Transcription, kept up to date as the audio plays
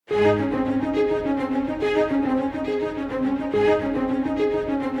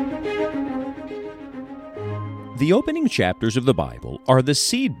The opening chapters of the Bible are the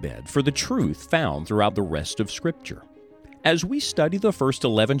seedbed for the truth found throughout the rest of Scripture. As we study the first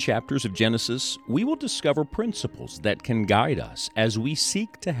 11 chapters of Genesis, we will discover principles that can guide us as we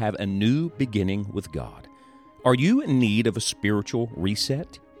seek to have a new beginning with God. Are you in need of a spiritual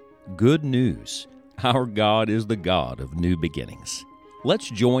reset? Good news. Our God is the God of new beginnings. Let's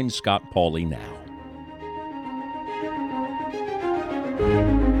join Scott Pauley now.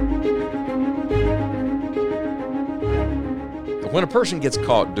 When a person gets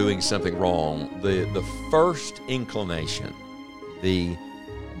caught doing something wrong, the first inclination, the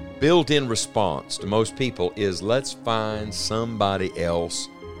built-in response to most people is, let's find somebody else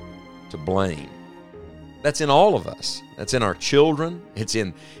to blame. That's in all of us. That's in our children. It's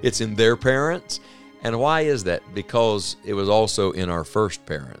in their parents. And why is that? Because it was also in our first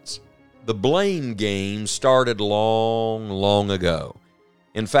parents. The blame game started long ago.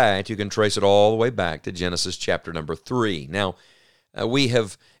 In fact, you can trace it all the way back to Genesis chapter number 3. Now, we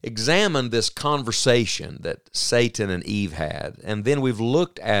have examined this conversation that Satan and Eve had, and then we've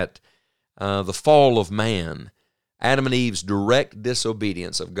looked at the fall of man, Adam and Eve's direct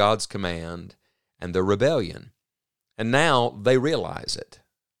disobedience of God's command, and their rebellion. And now they realize it.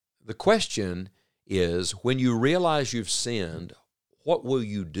 The question is, when you realize you've sinned, what will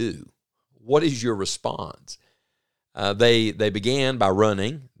you do? What is your response? They began by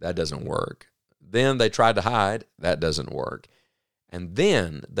running. That doesn't work. Then they tried to hide. That doesn't work. And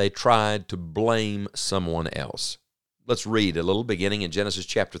then they tried to blame someone else. Let's read a little, beginning in Genesis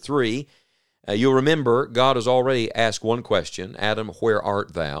chapter 3. You'll remember God has already asked one question, Adam, where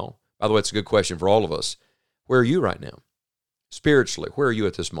art thou? By the way, it's a good question for all of us. Where are you right now? Spiritually, where are you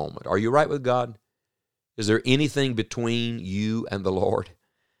at this moment? Are you right with God? Is there anything between you and the Lord?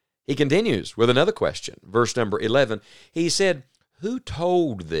 He continues with another question. Verse number 11, he said, who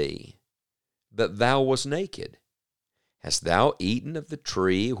told thee that thou wast naked? Hast thou eaten of the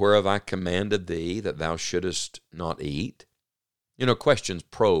tree whereof I commanded thee that thou shouldest not eat? You know, questions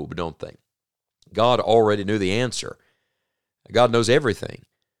probe, don't they? God already knew the answer. God knows everything,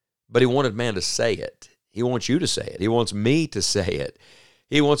 but he wanted man to say it. He wants you to say it. He wants me to say it.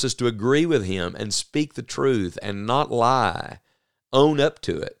 He wants us to agree with him and speak the truth and not lie. Own up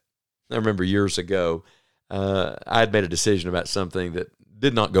to it. I remember years ago, I had made a decision about something that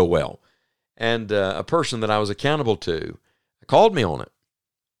did not go well. And a person that I was accountable to called me on it.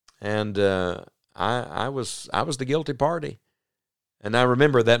 And I was the guilty party. And I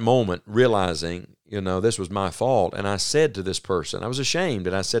remember that moment realizing, this was my fault. And I said to this person, I was ashamed,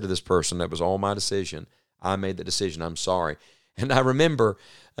 and I said to this person, that was all my decision. I made the decision. I'm sorry. And I remember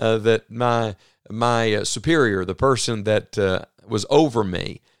that my superior, the person that was over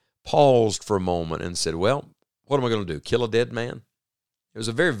me, paused for a moment and said, well, what am I going to do? Kill a dead man? It was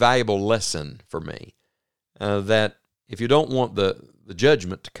a very valuable lesson for me that if you don't want the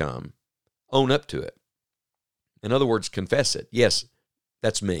judgment to come, own up to it. In other words, confess it. Yes,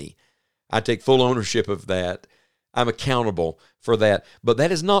 that's me. I take full ownership of that. I'm accountable for that. But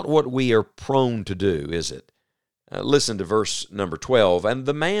that is not what we are prone to do, is it? Listen to verse number 12. And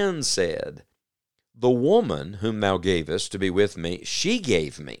the man said, the woman whom thou gavest to be with me, she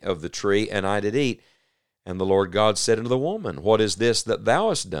gave me of the tree, and I did eat. And the Lord God said unto the woman, what is this that thou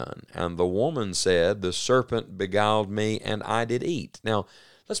hast done? And the woman said, the serpent beguiled me, and I did eat. Now,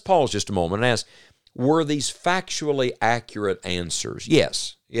 let's pause just a moment and ask, were these factually accurate answers?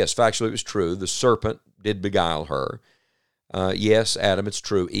 Yes, factually it was true. The serpent did beguile her. Yes, Adam, it's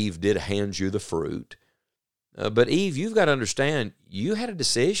true. Eve did hand you the fruit. But Eve, you've got to understand, you had a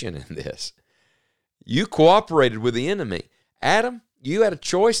decision in this. You cooperated with the enemy. Adam, you had a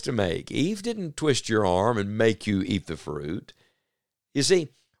choice to make. Eve didn't twist your arm and make you eat the fruit. You see,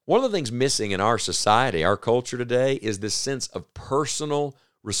 one of the things missing in our society, our culture today, is this sense of personal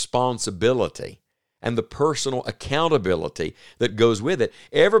responsibility and the personal accountability that goes with it.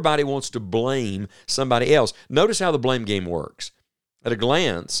 Everybody wants to blame somebody else. Notice how the blame game works. At a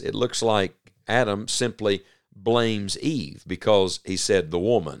glance, it looks like Adam simply blames Eve because he said the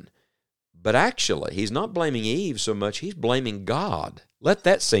woman. But actually, he's not blaming Eve so much, he's blaming God. Let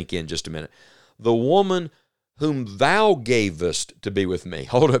that sink in just a minute. The woman whom thou gavest to be with me.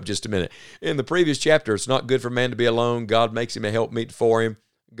 Hold up just a minute. In the previous chapter, it's not good for man to be alone. God makes him a helpmeet for him.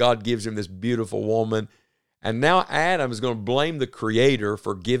 God gives him this beautiful woman. And now Adam is going to blame the Creator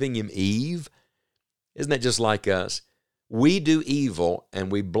for giving him Eve. Isn't that just like us? We do evil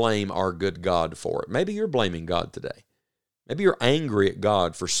and we blame our good God for it. Maybe you're blaming God today. Maybe you're angry at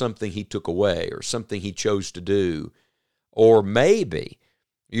God for something he took away or something he chose to do. Or maybe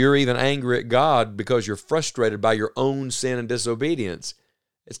you're even angry at God because you're frustrated by your own sin and disobedience.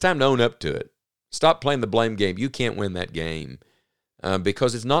 It's time to own up to it. Stop playing the blame game. You can't win that game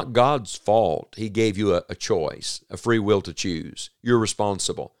because it's not God's fault. He gave you a choice, a free will to choose. You're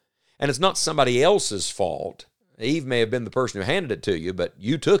responsible. And it's not somebody else's fault. Eve may have been the person who handed it to you, but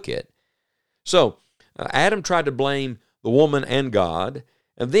you took it. So Adam tried to blame the woman and God,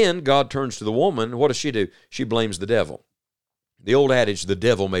 and then God turns to the woman. What does she do? She blames the devil. The old adage, the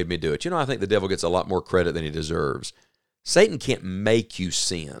devil made me do it. I think the devil gets a lot more credit than he deserves. Satan can't make you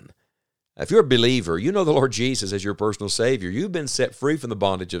sin. If you're a believer, you know the Lord Jesus as your personal Savior. You've been set free from the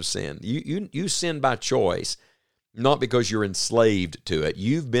bondage of sin. You sin by choice, not because you're enslaved to it.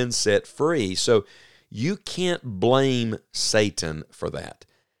 You've been set free. So you can't blame Satan for that.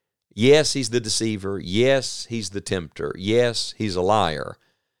 Yes, he's the deceiver. Yes, he's the tempter. Yes, he's a liar.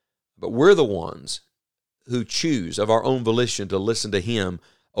 But we're the ones who choose of our own volition to listen to him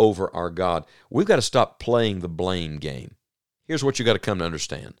over our God. We've got to stop playing the blame game. Here's what you got to come to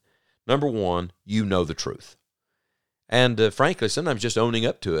understand. Number one, you know the truth. And frankly, sometimes just owning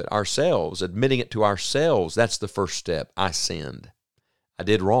up to it ourselves, admitting it to ourselves, that's the first step. I sinned. I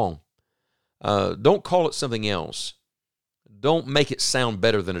did wrong. Don't call it something else. Don't make it sound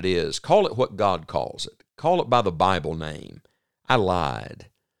better than it is. Call it what God calls it. Call it by the Bible name. I lied.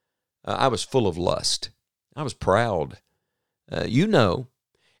 I was full of lust. I was proud. You know.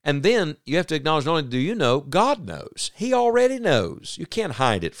 And then you have to acknowledge, not only do you know, God knows. He already knows. You can't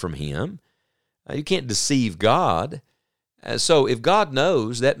hide it from him. You can't deceive God. So if God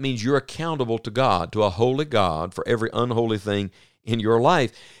knows, that means you're accountable to God, to a holy God, for every unholy thing in your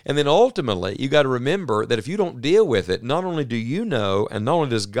life. And then ultimately, you got to remember that if you don't deal with it, not only do you know, and not only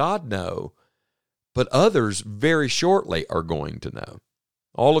does God know, but others very shortly are going to know.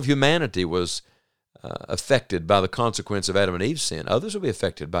 All of humanity was affected by the consequence of Adam and Eve's sin. Others will be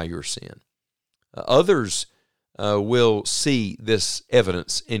affected by your sin. Others will see this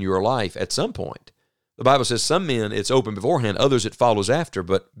evidence in your life at some point. The Bible says some men it's open beforehand, others it follows after,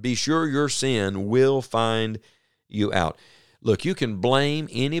 but be sure your sin will find you out. Look, you can blame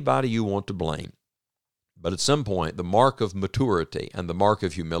anybody you want to blame, but at some point, the mark of maturity and the mark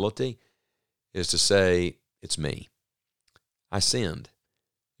of humility is to say, it's me. I sinned.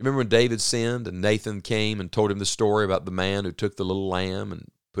 Remember when David sinned and Nathan came and told him the story about the man who took the little lamb and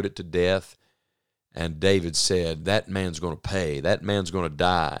put it to death? And David said, that man's going to pay. That man's going to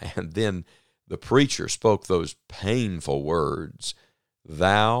die. And then the preacher spoke those painful words,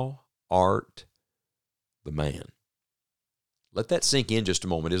 thou art the man. Let that sink in just a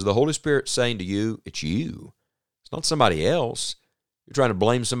moment. Is the Holy Spirit saying to you, it's you. It's not somebody else. You're trying to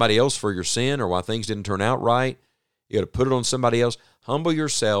blame somebody else for your sin or why things didn't turn out right. You got to put it on somebody else. Humble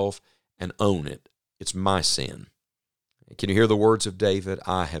yourself and own it. It's my sin. Can you hear the words of David?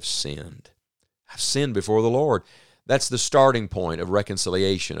 I have sinned. I've sinned before the Lord. That's the starting point of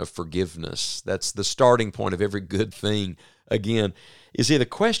reconciliation, of forgiveness. That's the starting point of every good thing. Again, you see, the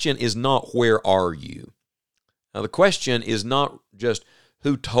question is not where are you? Now, the question is not just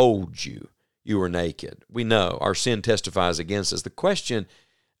who told you you were naked. We know our sin testifies against us. The question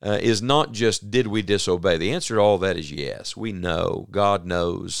is not just did we disobey. The answer to all that is yes. We know. God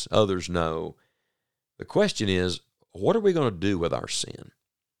knows. Others know. The question is, what are we going to do with our sin?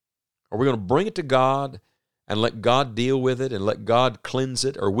 Are we going to bring it to God and let God deal with it and let God cleanse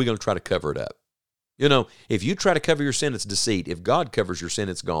it, or are we going to try to cover it up? You know, if you try to cover your sin, it's deceit. If God covers your sin,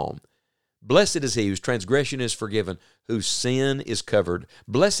 it's gone. Blessed is he whose transgression is forgiven, whose sin is covered.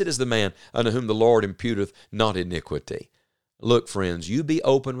 Blessed is the man unto whom the Lord imputeth not iniquity. Look, friends, you be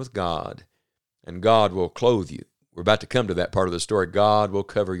open with God, and God will clothe you. We're about to come to that part of the story. God will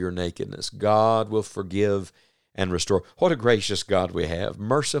cover your nakedness. God will forgive and restore. What a gracious God we have,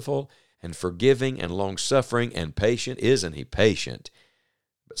 merciful and forgiving and long-suffering and patient. Isn't he patient?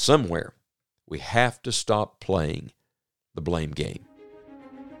 But somewhere we have to stop playing the blame game.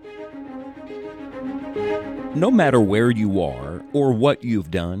 No matter where you are or what you've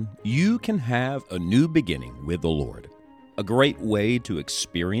done, you can have a new beginning with the Lord. A great way to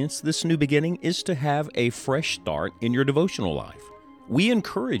experience this new beginning is to have a fresh start in your devotional life. We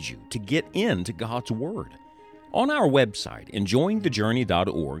encourage you to get into God's Word. On our website,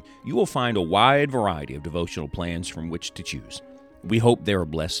 enjoyingthejourney.org, you will find a wide variety of devotional plans from which to choose. We hope they're a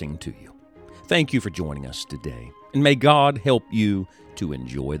blessing to you. Thank you for joining us today, and may God help you to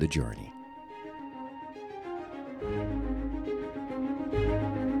enjoy the journey.